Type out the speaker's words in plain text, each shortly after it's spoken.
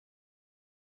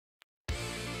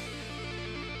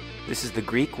This is the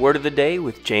Greek Word of the Day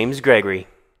with James Gregory.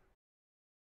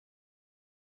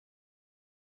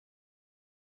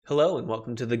 Hello and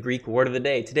welcome to the Greek Word of the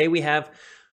Day. Today we have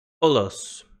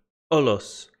Óλος.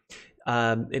 Óλος.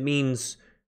 It means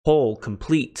whole,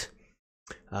 complete,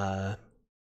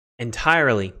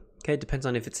 entirely. Okay, it depends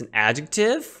on if it's an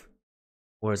adjective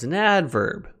or as an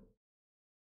adverb.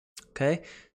 Okay,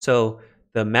 so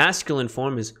the masculine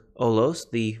form is Óλος,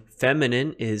 the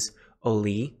feminine is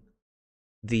Óλη,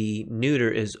 the neuter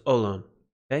is Óλον.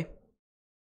 Okay?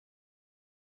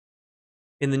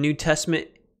 In the New Testament,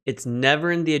 it's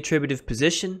never in the attributive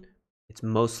position. It's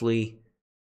mostly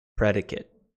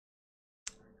predicate.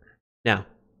 Now,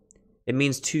 it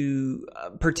means to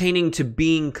pertaining to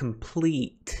being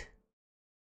complete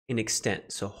in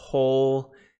extent. So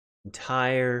whole,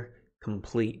 entire,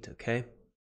 complete, okay?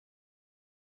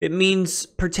 It means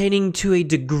pertaining to a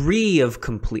degree of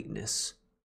completeness.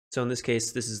 So in this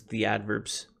case, this is the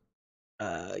adverbs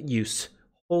use.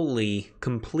 Wholly,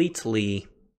 completely,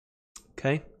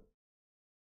 okay?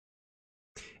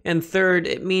 And third,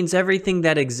 it means everything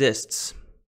that exists.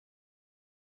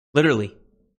 Literally,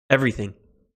 everything.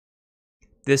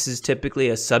 This is typically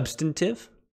a substantive,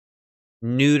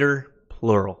 neuter,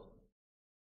 plural.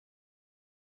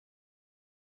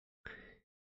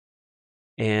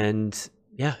 And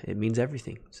yeah, it means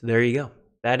everything. So there you go.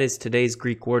 That is today's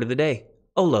Greek word of the day.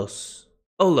 Óλος.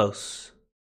 Óλος.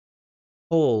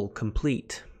 Whole,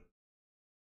 complete,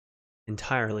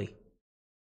 entirely.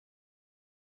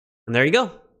 And there you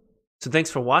go. So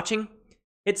thanks for watching.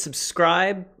 Hit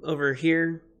subscribe over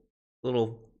here,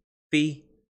 little V.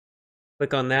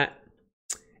 Click on that.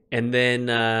 And then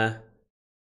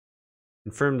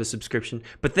confirm the subscription.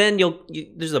 But then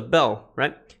there's a bell,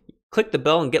 right? Click the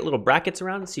bell and get little brackets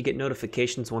around it so you get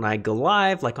notifications when I go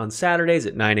live, like on Saturdays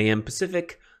at 9 a.m.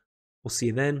 Pacific. We'll see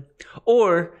you then.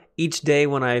 Or each day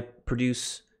when I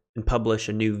produce and publish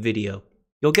a new video,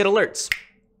 you'll get alerts.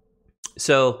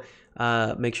 So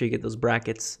make sure you get those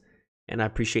brackets. And I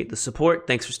appreciate the support.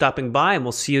 Thanks for stopping by, and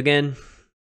we'll see you again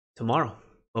tomorrow.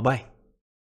 Bye-bye.